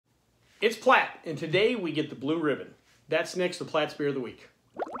It's Platt, and today we get the blue ribbon. That's next to Platt's Beer of the Week.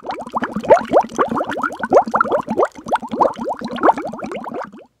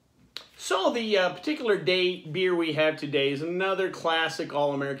 So the particular day beer we have today is another classic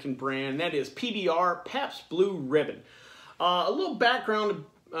all-American brand. That is PBR, Pabst Blue Ribbon. A little background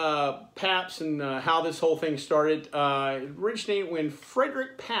of Pabst and how this whole thing started. It originated when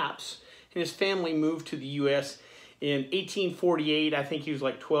Frederick Pabst and his family moved to the U.S. in 1848. I think he was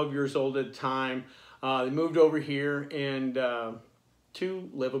like 12 years old at the time. They moved over here and to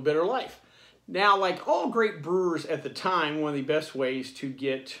live a better life. Now, like all great brewers at the time, one of the best ways to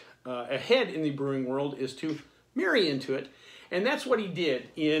get ahead in the brewing world is to marry into it. And that's what he did.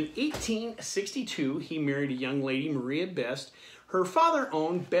 In 1862, he married a young lady, Maria Best. Her father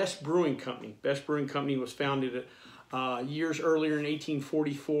owned Best Brewing Company. Best Brewing Company was founded years earlier in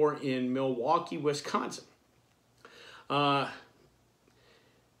 1844 in Milwaukee, Wisconsin.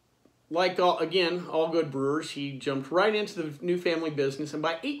 Like all good brewers, he jumped right into the new family business. And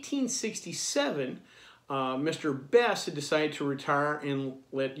by 1867, Mr. Best had decided to retire and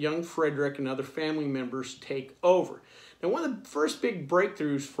let young Frederick and other family members take over. Now, one of the first big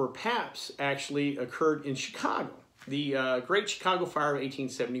breakthroughs for Pabst actually occurred in Chicago, the Great Chicago Fire of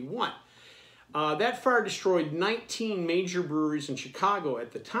 1871. That fire destroyed 19 major breweries in Chicago.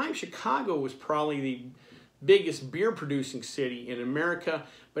 At the time, Chicago was probably the biggest beer producing city in America,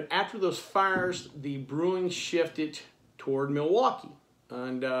 but after those fires, the brewing shifted toward Milwaukee.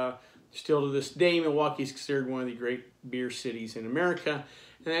 And still to this day, Milwaukee is considered one of the great beer cities in America,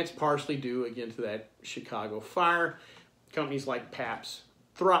 and that's partially due, again, to that Chicago fire. Companies like Pabst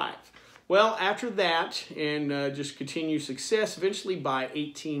thrive. Well, after that, and just continued success, eventually by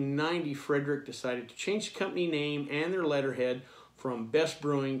 1890, Frederick decided to change the company name and their letterhead from Best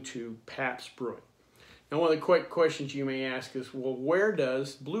Brewing to Pabst Brewing. Now, one of the quick questions you may ask is, well, where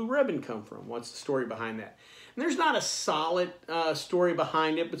does Blue Ribbon come from? What's the story behind that? And there's not a solid story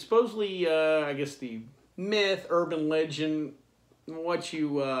behind it, but supposedly, I guess the myth, urban legend, what you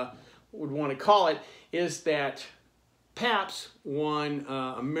would want to call it, is that Pabst won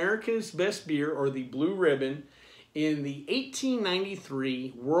America's Best Beer, or the Blue Ribbon, in the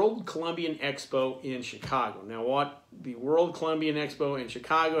 1893 World Columbian Expo in Chicago. Now, what the World Columbian Expo and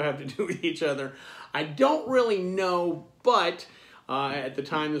Chicago have to do with each other, I don't really know, but at the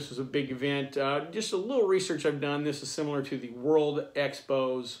time this was a big event. Just a little research I've done, this is similar to the World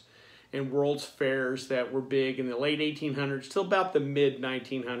Expos and World's Fairs that were big in the late 1800s till about the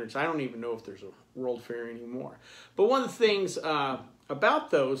mid-1900s. I don't even know if there's a World Fair anymore. But one of the things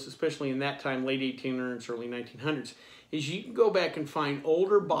about those, especially in that time, late 1800s, early 1900s, is you can go back and find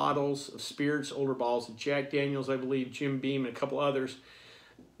older bottles of spirits, older bottles of Jack Daniels, I believe, Jim Beam, and a couple others.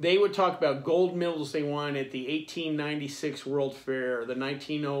 They would talk about gold medals they won at the 1896 World Fair, the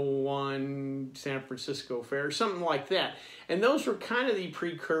 1901 San Francisco Fair, something like that. And those were kind of the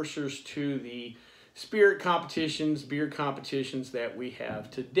precursors to the spirit competitions, beer competitions that we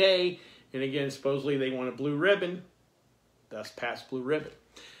have today. And again, supposedly they won a blue ribbon, thus Pabst Blue Ribbon.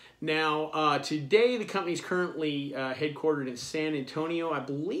 Now, today the company is currently headquartered in San Antonio. I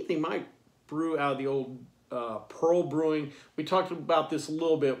believe they might brew out of the old Pearl Brewing. We talked about this a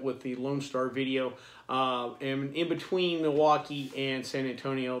little bit with the Lone Star video. And in between Milwaukee and San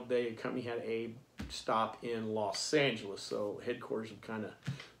Antonio, the company had a stop in Los Angeles. So headquarters have kind of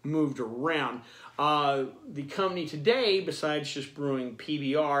moved around. The company today, besides just brewing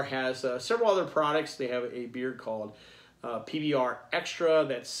PBR, has several other products. They have a beer called PBR Extra.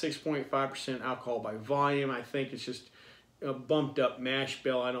 That's 6.5% alcohol by volume. I think it's just a bumped up mash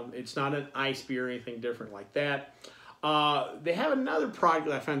bill. It's not an ice beer or anything different like that. They have another product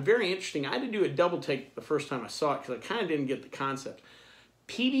that I found very interesting. I had to do a double take the first time I saw it because I kind of didn't get the concept.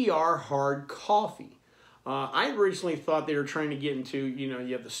 PBR hard coffee. I originally thought they were trying to get into,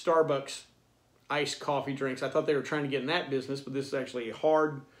 you have the Starbucks iced coffee drinks. I thought they were trying to get in that business, but this is actually a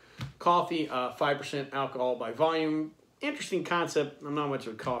hard coffee, 5% alcohol by volume. Interesting concept. I'm not much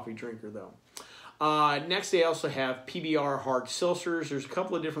of a coffee drinker, though. Next, they also have PBR hard seltzers. There's a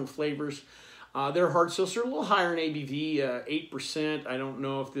couple of different flavors. Their hard seltzer a little higher in ABV, 8%. I don't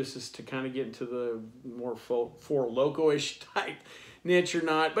know if this is to kind of get into the more Four Loko-ish type niche or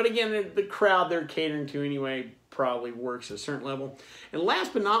not. But again, the crowd they're catering to anyway probably works at a certain level. And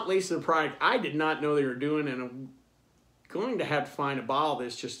last but not least, the product I did not know they were doing, and I'm going to have to find a bottle of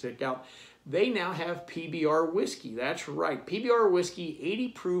this just to stick out. They now have PBR whiskey. That's right, PBR whiskey, 80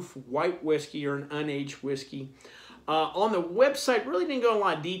 proof white whiskey or an unaged whiskey. On the website, really didn't go into a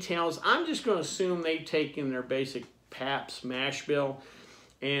lot of details. I'm just going to assume they've taken their basic Pabst mash bill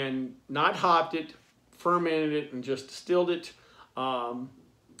and not hopped it, fermented it, and just distilled it.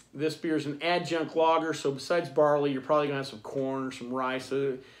 this beer is an adjunct lager, so besides barley, you're probably going to have some corn or some rice.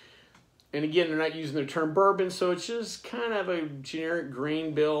 So, and again, they're not using the term bourbon, so it's just kind of a generic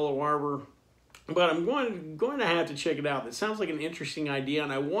grain bill or whatever. But I'm going to have to check it out. It sounds like an interesting idea,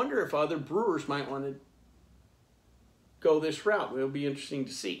 and I wonder if other brewers might want to go this route. It'll be interesting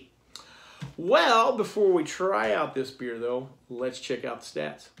to see. Well, before we try out this beer, though, let's check out the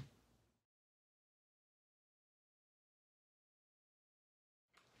stats.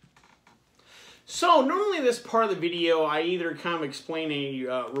 So normally in this part of the video, I either kind of explain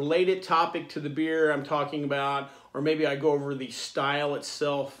a related topic to the beer I'm talking about, or maybe I go over the style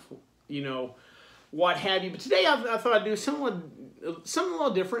itself, you know, what have you. But today I thought I'd do something a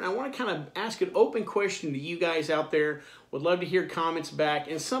little different. I want to kind of ask an open question to you guys out there. Would love to hear comments back.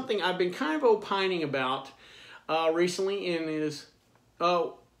 And something I've been kind of opining about recently is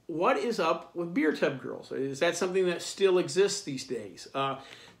what is up with beer tub girls? Is that something that still exists these days?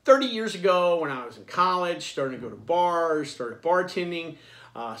 30 years ago, when I was in college, starting to go to bars, started bartending,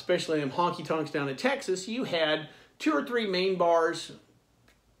 especially in honky tonks down in Texas, you had 2 or 3 main bars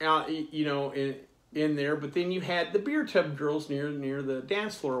out, you know, in there, but then you had the beer tub girls near the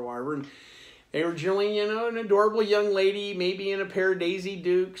dance floor or whatever, and they were generally, you know, an adorable young lady, maybe in a pair of Daisy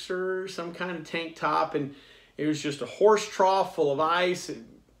Dukes or some kind of tank top, and it was just a horse trough full of ice,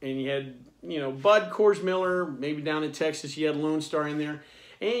 and you had, you know, Bud, Coors Miller, maybe down in Texas you had Lone Star in there.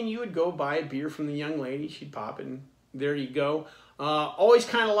 And you would go buy a beer from the young lady. She'd pop it, and there you go. Always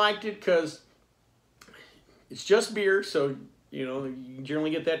kind of liked it because it's just beer, so you know you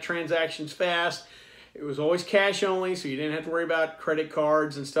generally get that transactions fast. It was always cash only, so you didn't have to worry about credit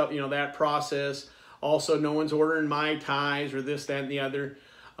cards and stuff. You know, that process. Also, no one's ordering Mai Tais or this, that, and the other.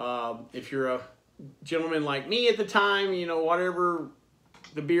 If you're a gentleman like me at the time, you know, whatever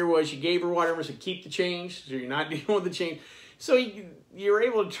the beer was, you gave her whatever, so keep the change. So you're not dealing with the change. So you were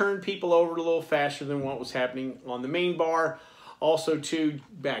able to turn people over a little faster than what was happening on the main bar. Also, too,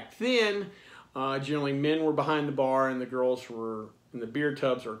 back then, generally men were behind the bar and the girls were in the beer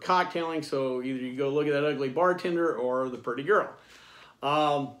tubs or cocktailing. So either you go look at that ugly bartender or the pretty girl.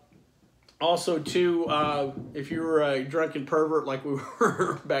 Also, too, if you were a drunken pervert like we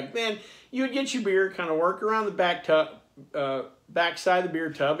were back then, you would get your beer, kind of work around the back side of the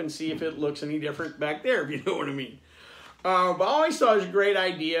beer tub and see if it looks any different back there, if you know what I mean. But I always thought it was a great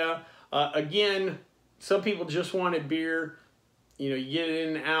idea. Again, some people just wanted beer. You know, you get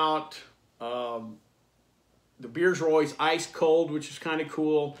in and out. The beers are always ice cold, which is kind of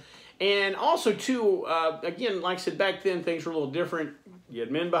cool. And also, too, again, like I said, back then things were a little different. You had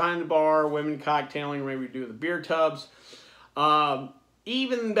men behind the bar, women cocktailing, maybe doing the beer tubs.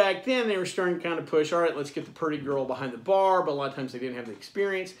 Even back then, they were starting to kind of push, all right, let's get the pretty girl behind the bar, but a lot of times they didn't have the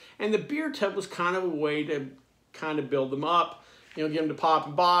experience. And the beer tub was kind of a way to kind of build them up, you know, get them to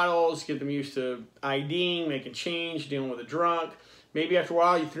popping bottles, get them used to IDing, making change, dealing with a drunk. Maybe after a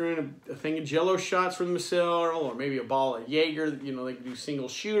while you threw in a thing of Jello shots from the cellar, or maybe a ball of Jaeger. You know, they could do single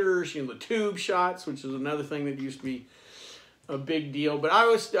shooters, you know, the tube shots, which is another thing that used to be a big deal. But I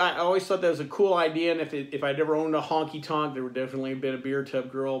always thought that was a cool idea, and if I'd ever owned a honky tonk, there would definitely have been a beer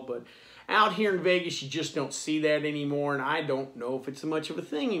tub girl. But out here in Vegas, you just don't see that anymore, and I don't know if it's much of a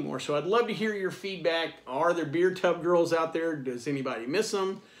thing anymore. So I'd love to hear your feedback. Are there beer tub girls out there? Does anybody miss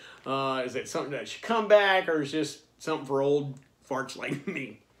them? Is it something that should come back, or is it just something for old farts like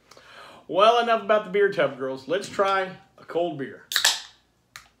me? Well, enough about the beer tub girls. Let's try a cold beer.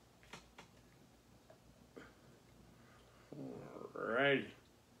 Alrighty.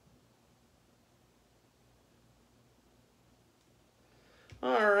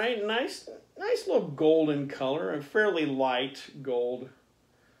 All right, nice little golden color, a fairly light gold,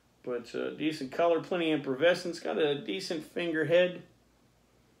 but decent color, plenty of effervescence, got a decent finger head.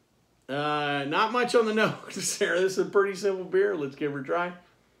 Not much on the nose there. This is a pretty simple beer. Let's give her a try.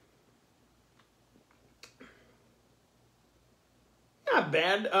 Not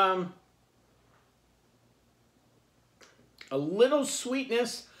bad. A little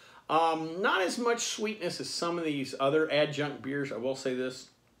sweetness. Not as much sweetness as some of these other adjunct beers. I will say this.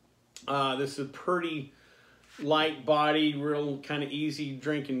 This is a pretty light-bodied, real kind of easy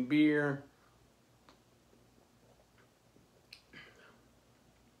drinking beer.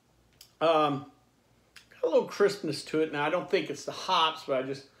 Got a little crispness to it. Now, I don't think it's the hops, but I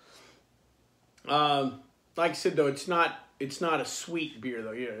just, like I said, though, it's not a sweet beer,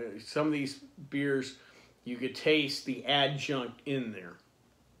 though. Yeah, some of these beers, you could taste the adjunct in there.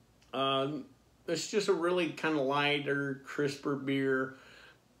 It's just a really kind of lighter, crisper beer.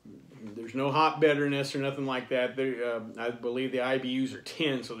 There's no hop bitterness or nothing like that. I believe the IBUs are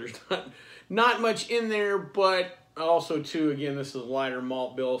 10, so there's not much in there, but also, too, again, this is a lighter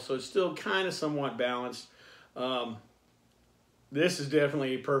malt bill, so it's still kind of somewhat balanced. This is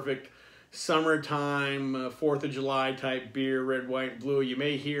definitely a perfect summertime, 4th of July type beer, red, white, blue. You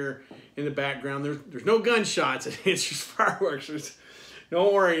may hear in the background, there's no gunshots. It's just fireworks.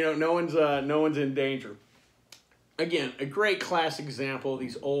 Don't worry, no one's in danger. Again, a great classic example of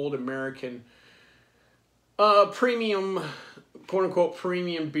these old American premium, quote-unquote,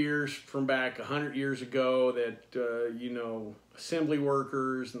 premium beers from back 100 years ago that, assembly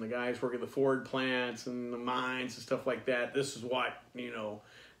workers and the guys working the Ford plants and the mines and stuff like that, this is what,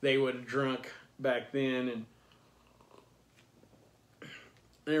 they would have drunk back then, and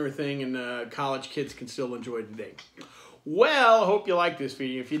everything, and college kids can still enjoy today. Well, I hope you liked this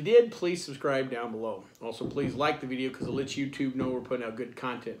video. If you did, please subscribe down below. Also, please like the video because it lets YouTube know we're putting out good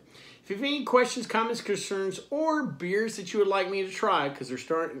content. If you have any questions, comments, concerns, or beers that you would like me to try, because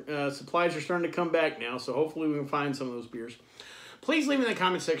supplies are starting to come back now, so hopefully we can find some of those beers, please leave them in the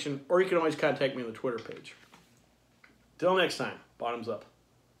comment section, or you can always contact me on the Twitter page. Till next time, bottoms up.